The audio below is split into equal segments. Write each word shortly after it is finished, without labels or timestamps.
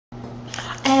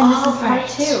And this is part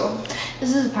 2.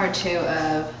 This is part 2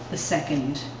 of the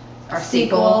second, our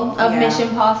sequel of Mission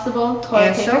Possible.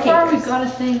 And so far we've got a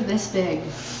thing this big.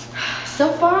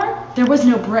 So far, there was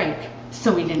no break,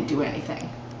 so we didn't do anything.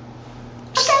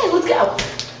 Okay, let's go.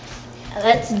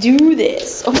 Let's do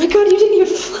this. Oh my god, you didn't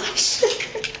even flush.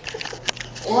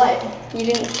 What? You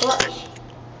didn't flush.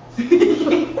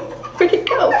 Where'd it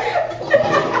go?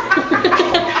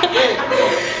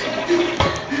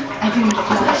 I didn't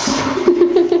flush.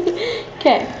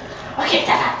 Okay. Okay,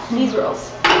 Dada. These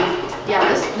rolls. Yeah,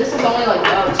 this is only like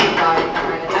 2-ply.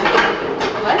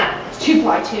 What? It's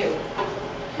 2-ply too.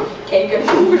 Okay, good.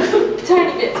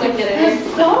 Tiny bit so I can get it.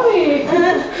 Sorry.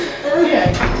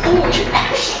 Yeah.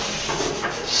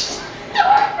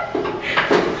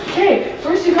 Okay,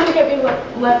 first you gotta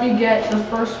let me get the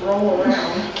first roll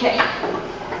around. Okay.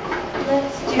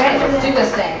 Let's do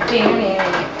this thing.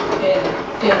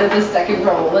 The second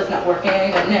roll is not working.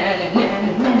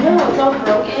 No, it's all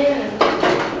broken.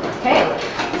 Hey,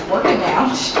 it's working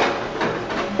now.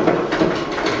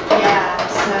 Yeah,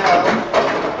 so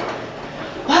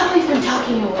while we've been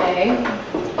talking away,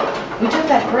 we took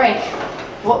that break.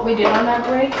 What we did on that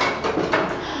break?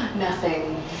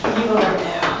 Nothing. You will never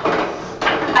know.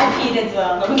 I peed as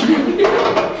well.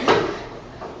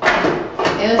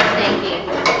 It was stinky.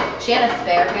 She had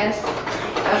asparagus.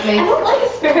 I don't like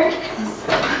asparagus.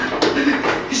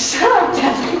 Shut up,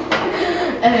 Devin.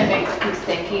 And it makes me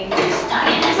stinky.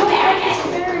 Studying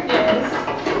asparagus.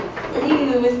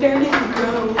 Ew, asparagus is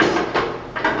gross.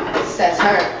 Says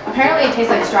her. Apparently it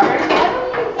tastes like strawberries, but I don't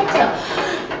even think so.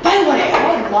 By the way, I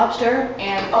had lobster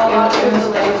and it was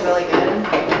really good.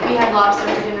 We had lobster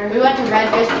for dinner. We went to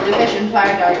Redfish, Bluefish, and by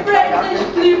Dr.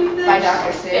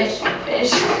 Seuss.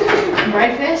 Fish.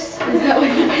 Redfish? Is that what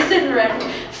you I said red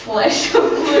flesh.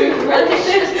 Blue red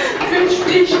fish, blue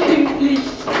fish.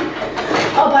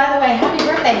 Oh, by the way, happy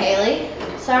birthday, Haley.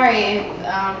 Sorry,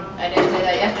 I didn't say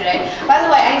that yesterday. By the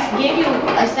way,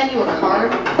 I sent you a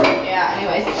card. Yeah,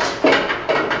 anyways.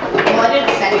 Well, I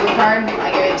didn't send you a card.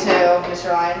 I gave it to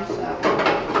Mr. Lyons, so.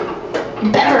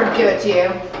 You better give it to you.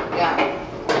 Yeah.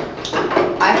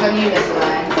 Eyes on you, Mr.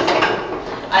 Lyons.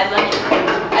 Eyes on you.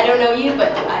 I don't know you,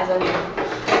 but eyes on you.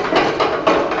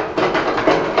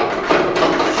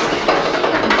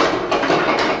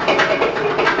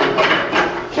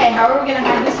 Okay, how are we gonna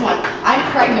have this one? I'm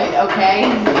pregnant, okay?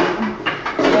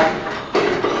 Yeah.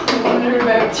 I wonder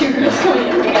about 2 girls going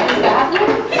in the guy's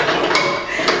bathroom.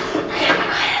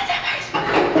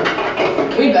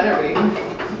 We better be.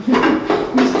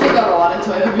 We still got a lot of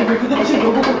toilet paper for that to go.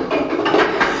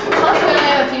 Plus, we only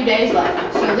have a few days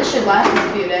left, so this should last us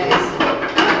a few days.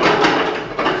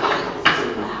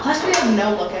 Plus, we have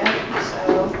no lookout, so.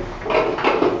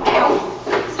 Ow.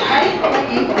 Sorry.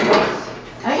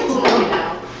 I can smell it now.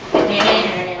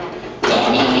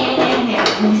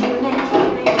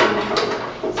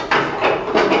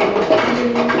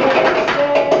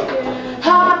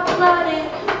 Hot-blooded,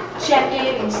 check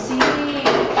it and see.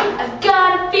 I've got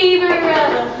a fever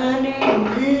of 100.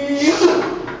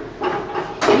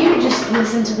 You just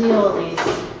listen to the oldies.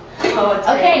 Oh, it's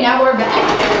okay, great. now we're back.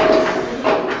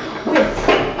 With.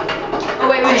 Oh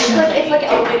wait, it's like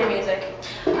elevator music.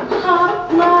 I'm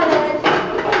hot-blooded,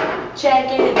 check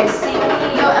it and see.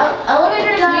 No,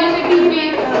 elevator music could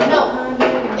be. No.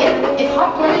 If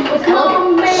hot-blooded was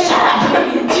elevator. Shut up.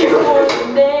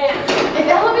 If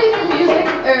elevator music,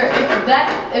 or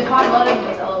if hot-blooded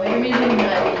was elevator music, you'd be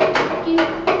like.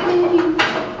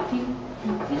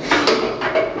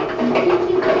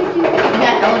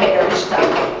 That elevator is stuck.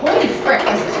 Holy frick,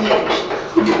 this is huge.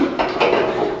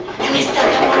 And we still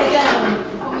got more to go.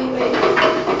 Oh, wait.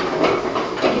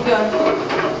 Keep going.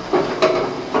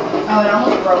 Oh, it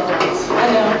almost broke once. I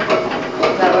know.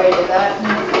 Is that why you did that?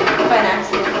 By an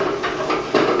accident.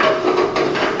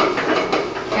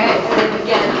 Okay. And then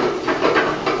again.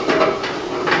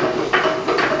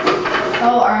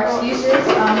 Oh, our excuses.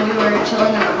 We were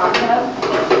chilling in the hot tub,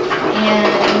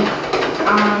 and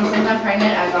since I'm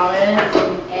pregnant, I vomited,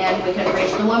 and we couldn't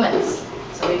reach the women's,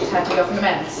 so we just had to go for the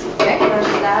men's. Okay. Not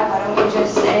just that, why don't we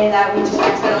just say that we just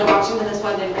accidentally walked into this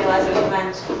one, didn't realize it was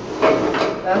men's.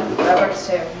 That works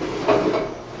too.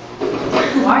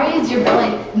 Why is your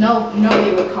belly? No,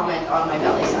 nobody would comment on my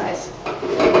belly size.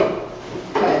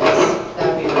 Because that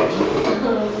would be weird.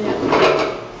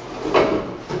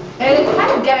 And it's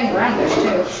kind of getting roundish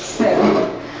too. So,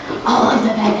 all of the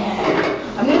better.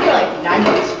 I'm gonna be like 9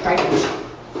 months pregnant.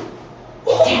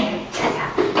 Damn it.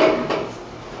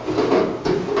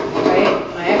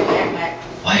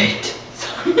 Wait.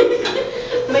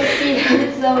 My feet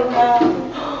hurt so bad.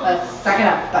 Let's suck it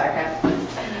up, Buttercup.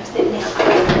 I'm sitting down.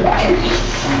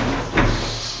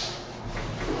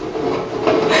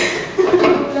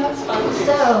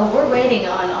 So we're waiting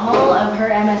on all of her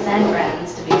MSN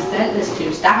friends to be sent this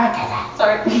to. Stop it.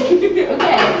 Sorry. Okay,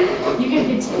 you can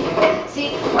continue.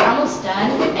 See, we're almost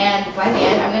done, and by the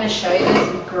end, I'm gonna show you this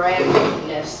grandness of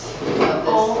this.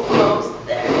 Almost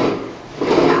there.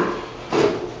 Yeah.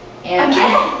 And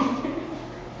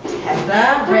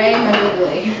Tessa Ray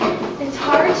Magoogly. It's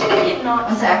hard to make it not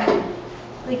One sec.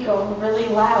 like go really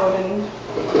loud and.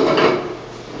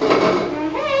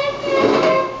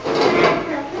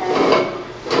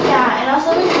 Yeah, and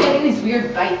also we're getting these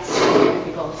weird bites.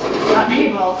 Not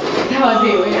people. That would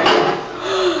be weird.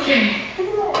 Okay.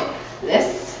 This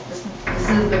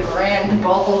is the grand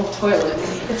ball of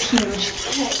toilets. It's huge.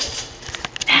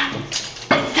 Now,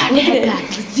 it's time to head back.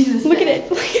 Let's do this. Look at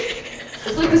thing. it.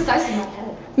 It's like the size of my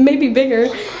head. Maybe bigger.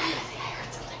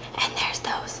 And there's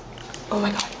those. Oh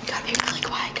my god. We gotta be really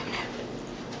quiet coming out.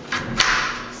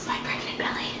 This is my pregnant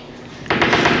belly.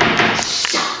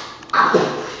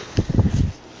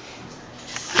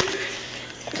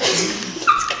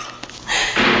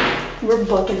 We're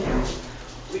bucking out.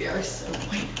 We are so.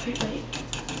 Wait. Okay.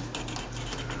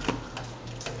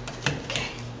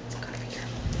 Gotta be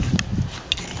careful.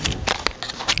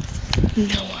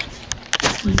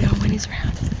 No one is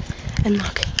around. And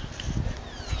look.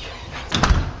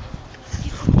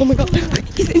 Oh my god.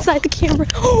 He's inside the camera.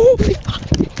 Oh my god.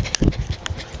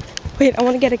 Wait, I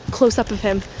want to get a close up of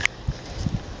him.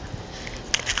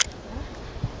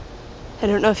 I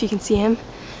don't know if you can see him.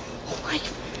 Oh my.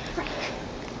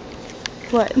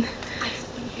 What? He's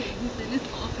in his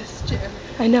office chair.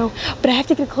 I know, but I have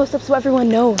to get a close up so everyone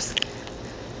knows.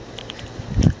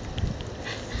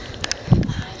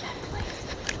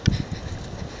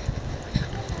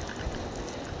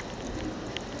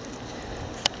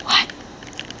 What?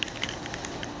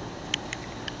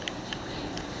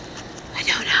 I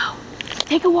don't know.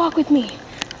 Take a walk with me.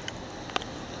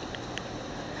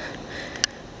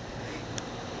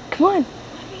 Come on.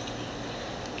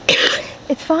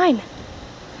 It's fine.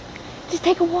 Just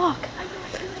take a walk.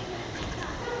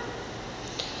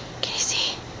 Can you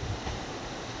see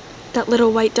that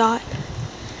little white dot?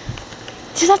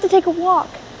 Just have to take a walk.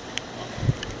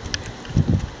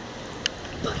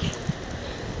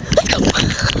 Let's go.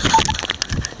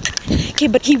 Okay,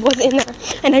 but he was in there,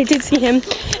 and I did see him,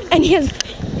 and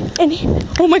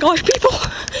oh my gosh, people!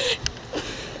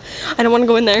 I don't want to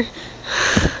go in there.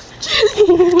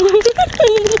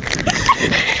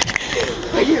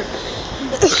 Right here.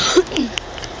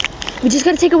 We just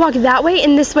gotta take a walk that way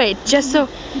and this way, just so.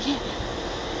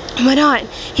 Why not?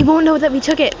 He won't know that we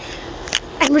took it.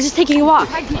 And we're just taking a walk.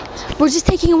 We're just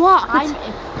taking a walk. I'm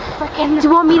freaking. Do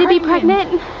you want me to be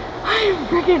pregnant? I'm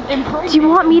freaking impregnated. Do you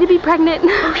want me to be pregnant?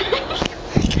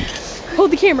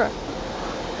 Hold the camera.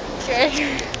 Okay.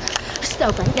 So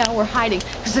right now we're hiding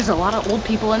because there's a lot of old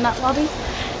people in that lobby.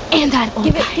 And that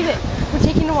old guy. Give it. We're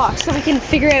taking a walk so we can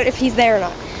figure out if he's there or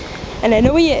not. And I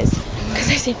know he is. Because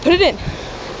I said, put it in.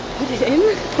 Put it in?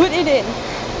 Put it in.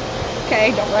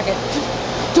 Okay, don't wreck it.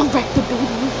 Don't wreck the baby.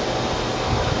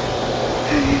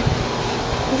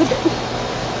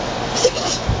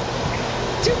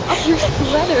 Do up your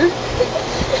sweater.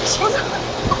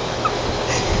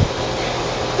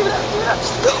 Do it up,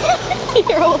 just go.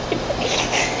 Here, hold it.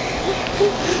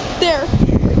 There.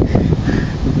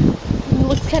 It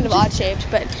looks kind of odd shaped,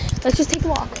 but let's just take a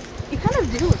walk. You kind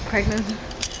of do look pregnant.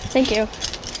 Thank you.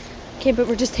 Okay, but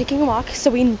we're just taking a walk so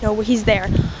we know he's there.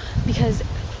 Because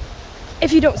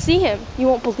if you don't see him, you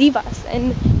won't believe us,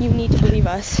 and you need to believe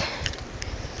us.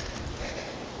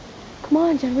 Come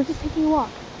on, Jen, we're just taking a walk.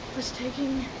 Just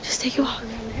Take a walk.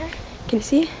 around there. Can you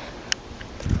see?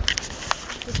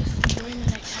 We're just enjoying the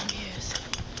nighttime views.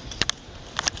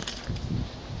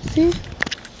 See?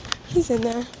 He's in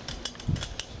there.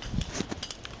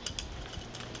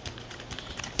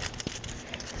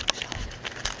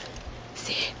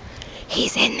 See?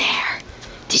 He's in there.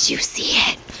 Did you see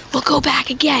it? We'll go back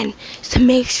again. So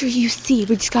make sure you see.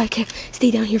 We just gotta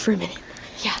stay down here for a minute.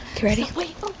 Yeah. Okay, ready? So,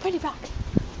 wait, oh, pretty back.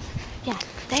 Yeah,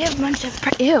 they have a bunch of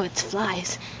ew, it's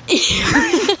flies.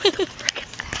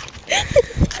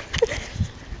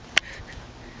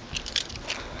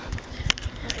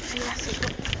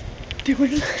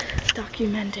 Doing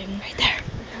Documenting. right there.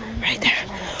 Right there.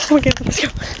 Oh my god, let's go.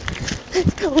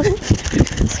 Let's go.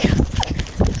 Let's go.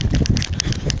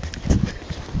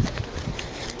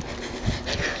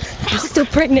 I'm still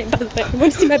pregnant, by the way. You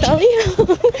want to see my belly?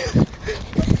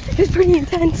 It's pretty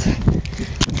intense.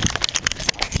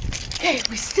 Okay,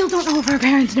 we still don't know if our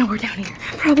parents know we're down here.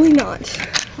 Probably not.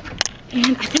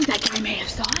 And I think that guy may have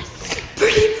saw us.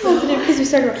 Pretty positive because we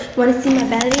started. Want to see my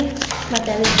belly? My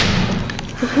belly.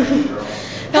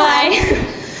 Hi.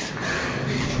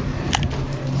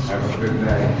 Have a good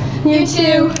day. You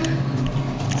too.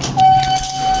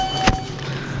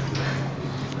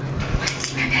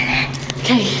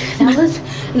 Okay, that was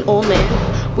an old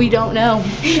man. We don't know. I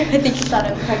think he thought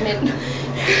I was pregnant.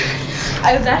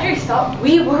 I was at her stop.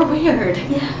 We were weird.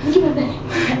 Yeah, look at my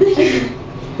belly.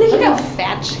 Look how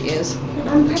fat she is.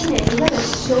 I'm pregnant. You gotta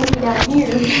show me down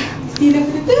here. See, look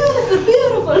at this. It's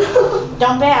beautiful.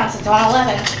 Don't bounce. It's on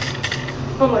 11.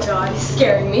 Oh my god, he's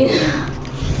scaring me.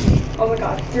 Oh my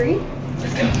god, 3.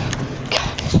 Let's go.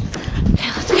 Okay,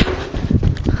 let's go.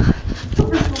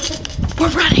 We're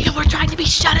running and we're trying to be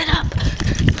shutting up.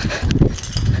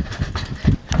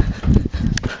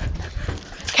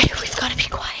 Okay, we've got to be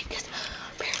quiet because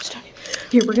parents don't.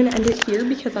 Here, we're gonna end it here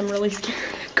because I'm really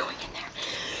scared of going in there.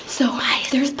 So,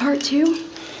 there's part 2.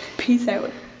 Peace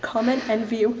out. Comment and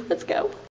view. Let's go.